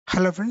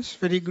Hello friends,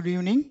 very good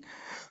evening.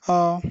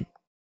 Uh,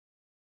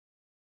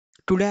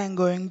 Today I'm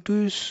going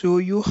to show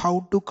you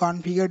how to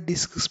configure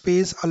disk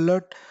space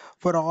alert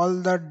for all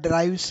the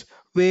drives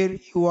where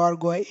you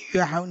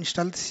have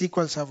installed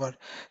SQL Server.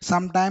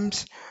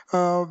 Sometimes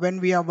when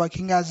we are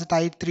working as a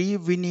type 3,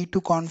 we need to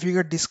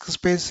configure disk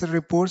space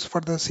reports for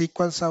the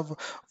SQL server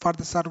for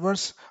the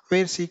servers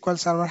where SQL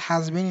Server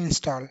has been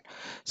installed.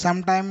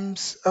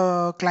 Sometimes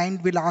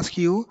client will ask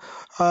you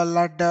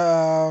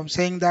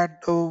saying that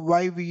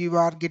why we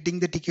are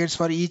getting the tickets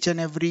for each and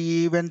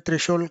every event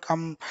threshold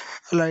come,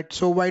 right?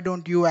 So why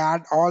don't you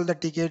add all the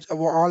tickets,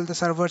 all the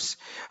servers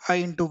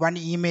into one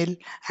email,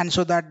 and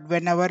so that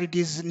whenever it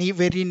is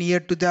very near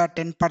to the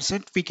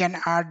 10%, we can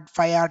add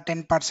 5 or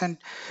 10%.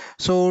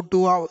 So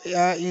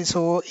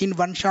so in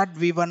one shot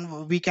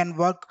we can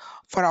work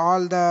for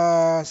all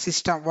the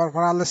system or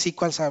for all the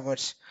SQL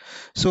servers.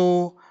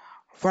 So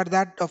for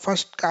that,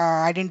 first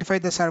identify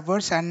the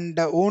servers and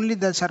only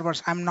the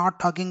servers. I'm not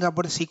talking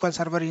about the SQL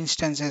Server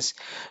instances.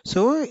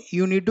 So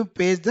you need to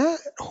paste the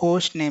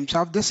host names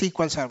of the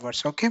SQL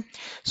servers. Okay.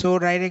 So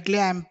directly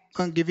I'm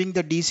giving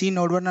the DC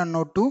node 1 and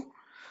node 2.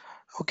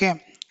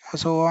 Okay.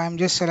 So I'm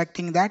just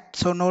selecting that.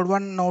 So node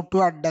 1, node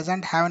 2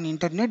 doesn't have an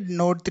internet.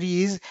 Node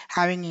 3 is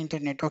having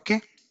internet.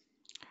 Okay.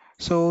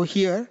 So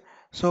here,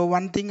 so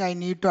one thing I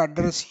need to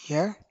address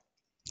here.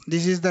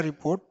 This is the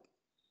report.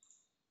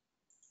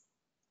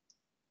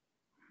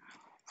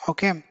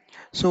 Okay,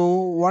 so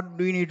what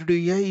do you need to do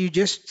here? You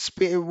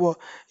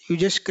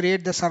just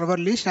create the server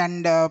list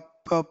and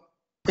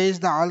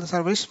paste the all the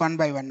servers one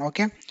by one.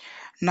 Okay,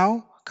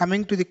 now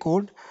coming to the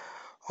code.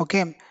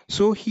 Okay,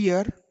 so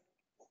here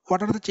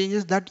what are the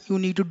changes that you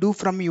need to do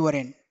from your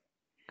end?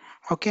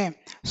 Okay,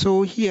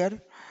 so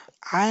here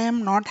I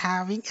am not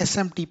having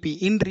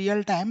SMTP. In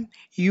real time,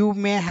 you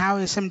may have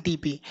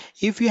SMTP.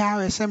 If you have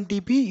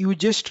SMTP, you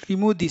just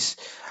remove this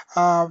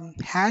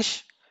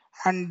hash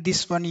and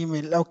this one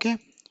email. Okay,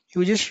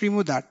 you just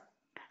remove that,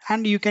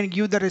 and you can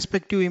give the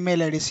respective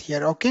email IDs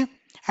here. Okay,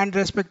 and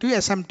respective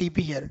SMTP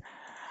here,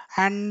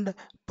 and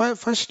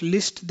first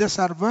list the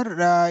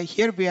server.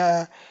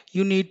 Here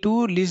you need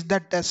to list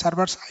that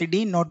server's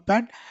ID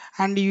notepad,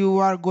 and you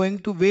are going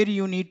to where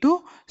you need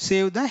to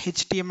save the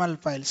HTML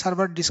file,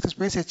 server disk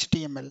space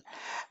HTML.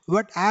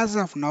 But as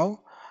of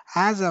now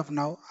I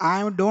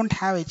don't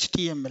have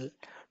HTML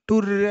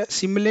to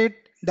simulate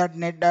that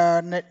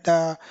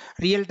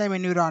real-time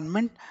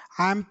environment.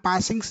 I'm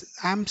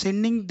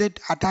sending that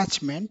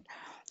attachment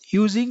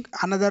using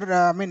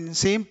another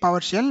same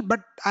PowerShell, but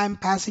I'm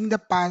passing the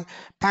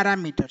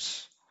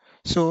parameters.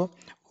 So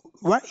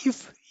what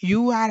if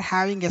you are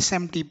having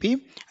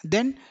SMTP,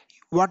 then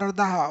what are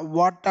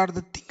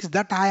the things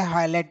that I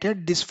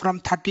highlighted this from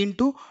 13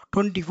 to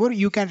 24,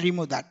 you can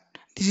remove that.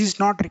 This is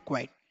not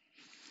required.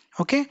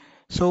 Okay,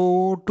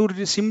 so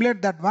to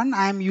simulate that one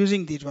I am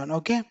using this one.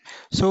 Okay,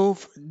 so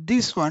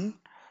this one,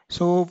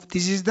 so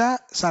this is the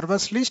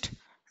servers list,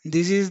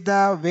 this is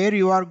the where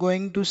you are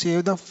going to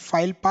save the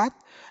file path,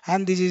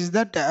 and this is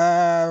that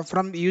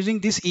from using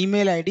this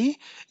email ID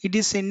it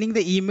is sending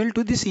the email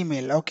to this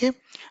email. Okay,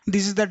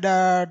 this is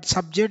the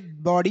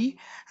subject body,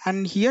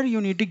 and here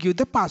you need to give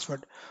the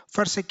password.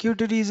 For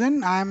security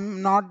reason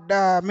I'm not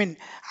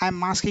I'm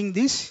masking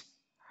this.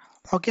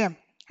 Okay,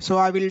 so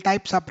I will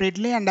type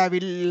separately and I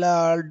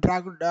will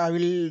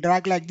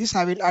drag like this.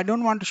 I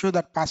don't want to show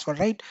that password,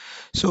 right?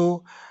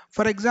 So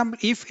for example,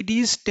 if it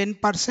is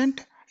 10%,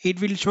 it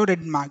will show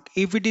red mark.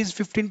 If it is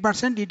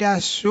 15%, it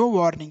has show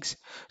warnings.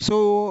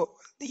 So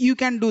you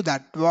can do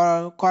that,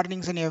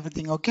 warnings and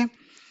everything. Okay,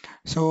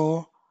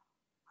 so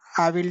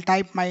I will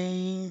type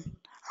my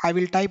I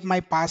will type my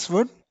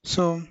password.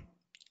 So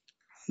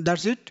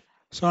that's it.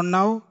 So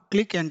now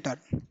click enter,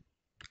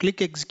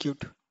 click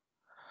execute.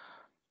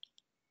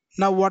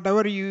 Now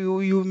whatever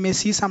you may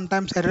see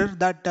sometimes error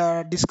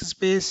that disk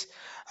space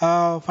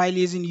file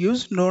is in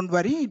use, don't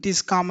worry, it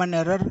is common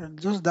error,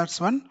 just that's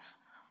one.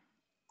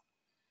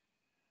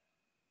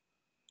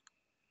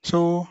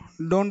 So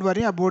don't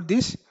worry about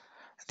this,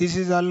 this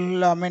is all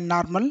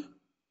normal.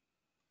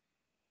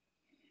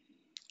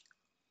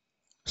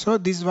 So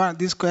this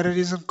error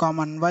is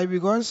common. Why?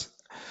 Because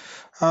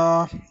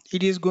uh,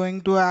 it is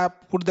going to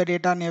put the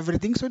data and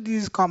everything, so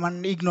this is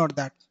common, ignore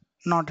that,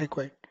 not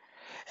required.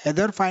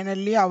 Either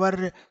finally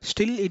our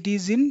still it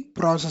is in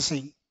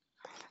processing.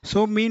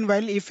 So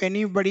meanwhile, if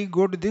anybody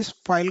go to this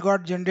file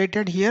got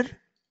generated here,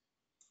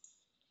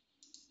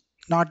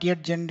 not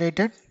yet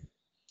generated.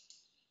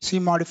 See,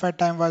 modified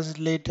time was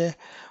later,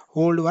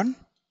 old one.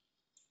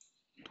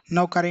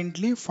 Now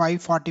currently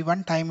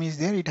 5:41 time is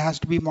there. It has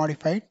to be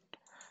modified.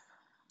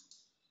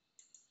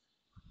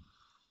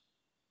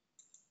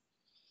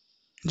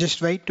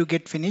 Just wait to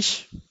get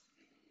finish.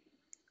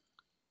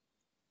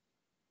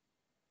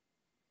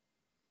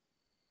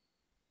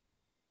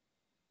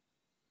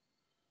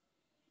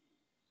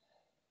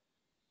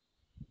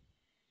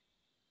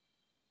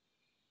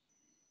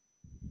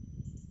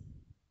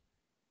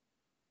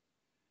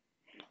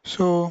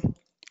 So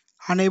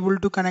unable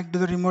to connect to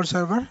the remote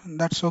server.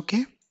 That's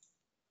okay.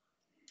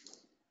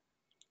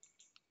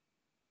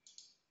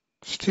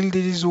 Still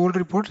this is old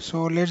report,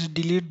 so let's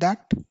delete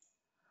that.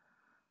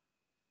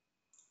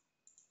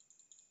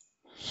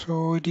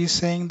 So it is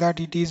saying that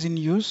it is in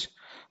use,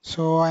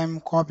 so I am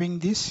copying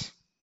this.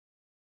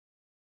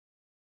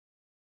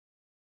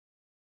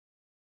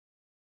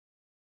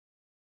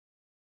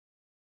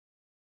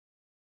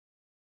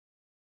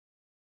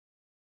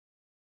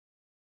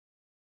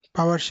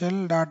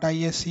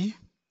 PowerShell.isc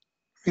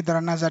with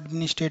run as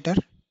administrator.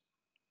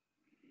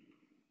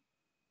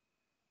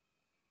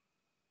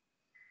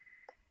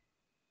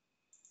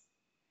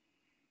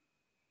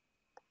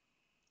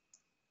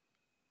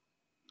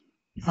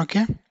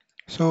 Okay,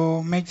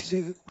 so make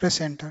this,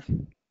 press enter.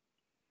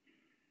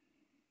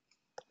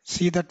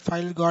 See that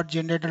file got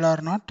generated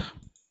or not.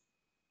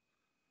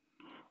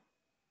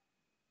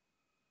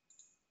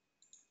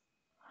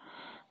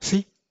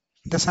 See,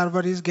 the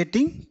server is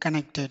getting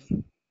connected.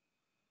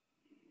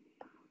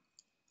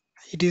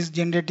 It is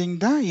generating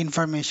the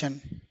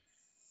information.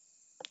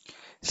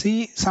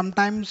 See,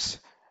 sometimes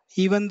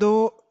even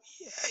though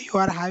you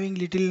are having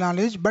little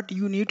knowledge, but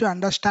you need to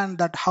understand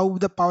that how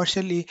the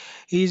PowerShell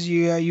is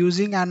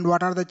using and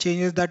what are the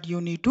changes that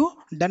you need to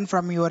done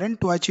from your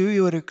end to achieve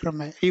your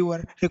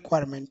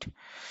requirement.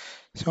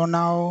 So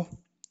now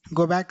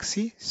go back.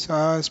 See,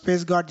 so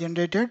space got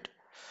generated.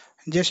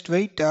 Just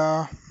wait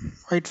for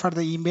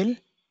the email.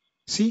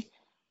 See,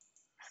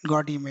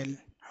 got email.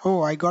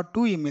 Oh, I got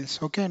two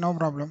emails. Okay, no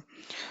problem.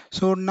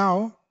 So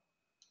now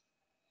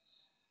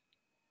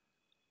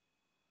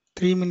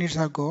 3 minutes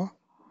ago,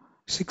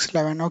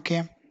 6:11.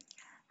 Okay,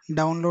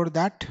 download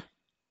that.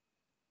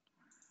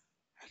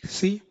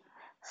 See,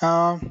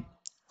 uh,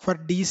 for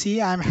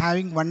DC, I'm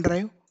having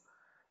OneDrive.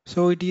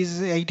 So it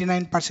is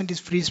 89% is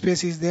free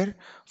space is there.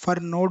 For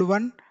node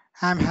 1,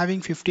 I'm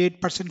having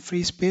 58%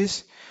 free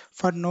space.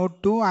 For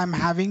node 2, I'm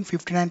having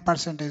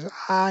 59%.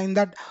 In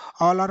that,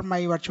 all are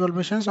my virtual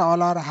machines,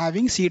 all are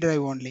having C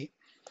drive only.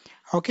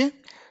 Okay.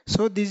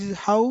 So this is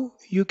how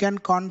you can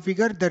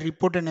configure the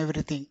report and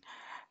everything.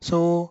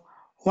 So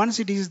once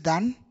it is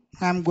done,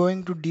 I'm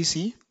going to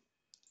DC.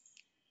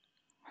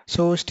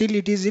 So still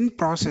it is in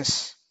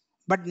process.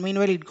 But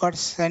meanwhile, it got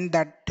sent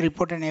that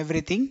report and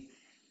everything.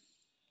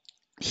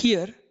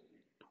 Here,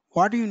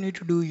 what you need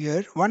to do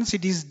here, once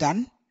it is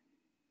done,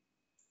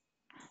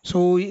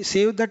 so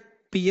save that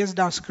ps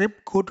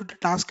script, go to the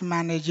task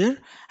manager,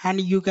 and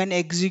you can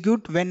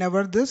execute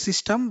whenever the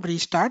system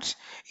restarts.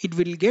 It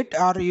will get,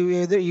 or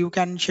you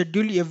can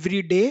schedule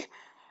every day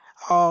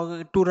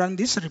to run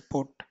this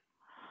report.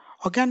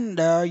 Okay,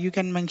 and you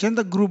can mention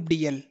the group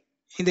DL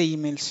in the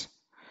emails.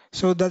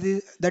 So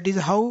that is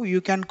how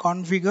you can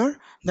configure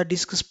the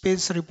disk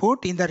space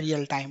report in the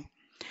real time.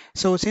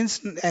 So since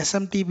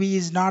SMTP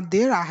is not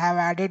there, I have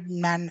added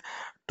man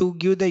to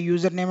give the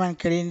username and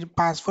create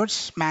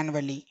passwords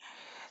manually.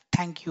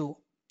 Thank you.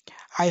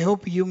 I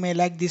hope you may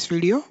like this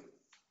video.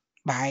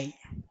 Bye.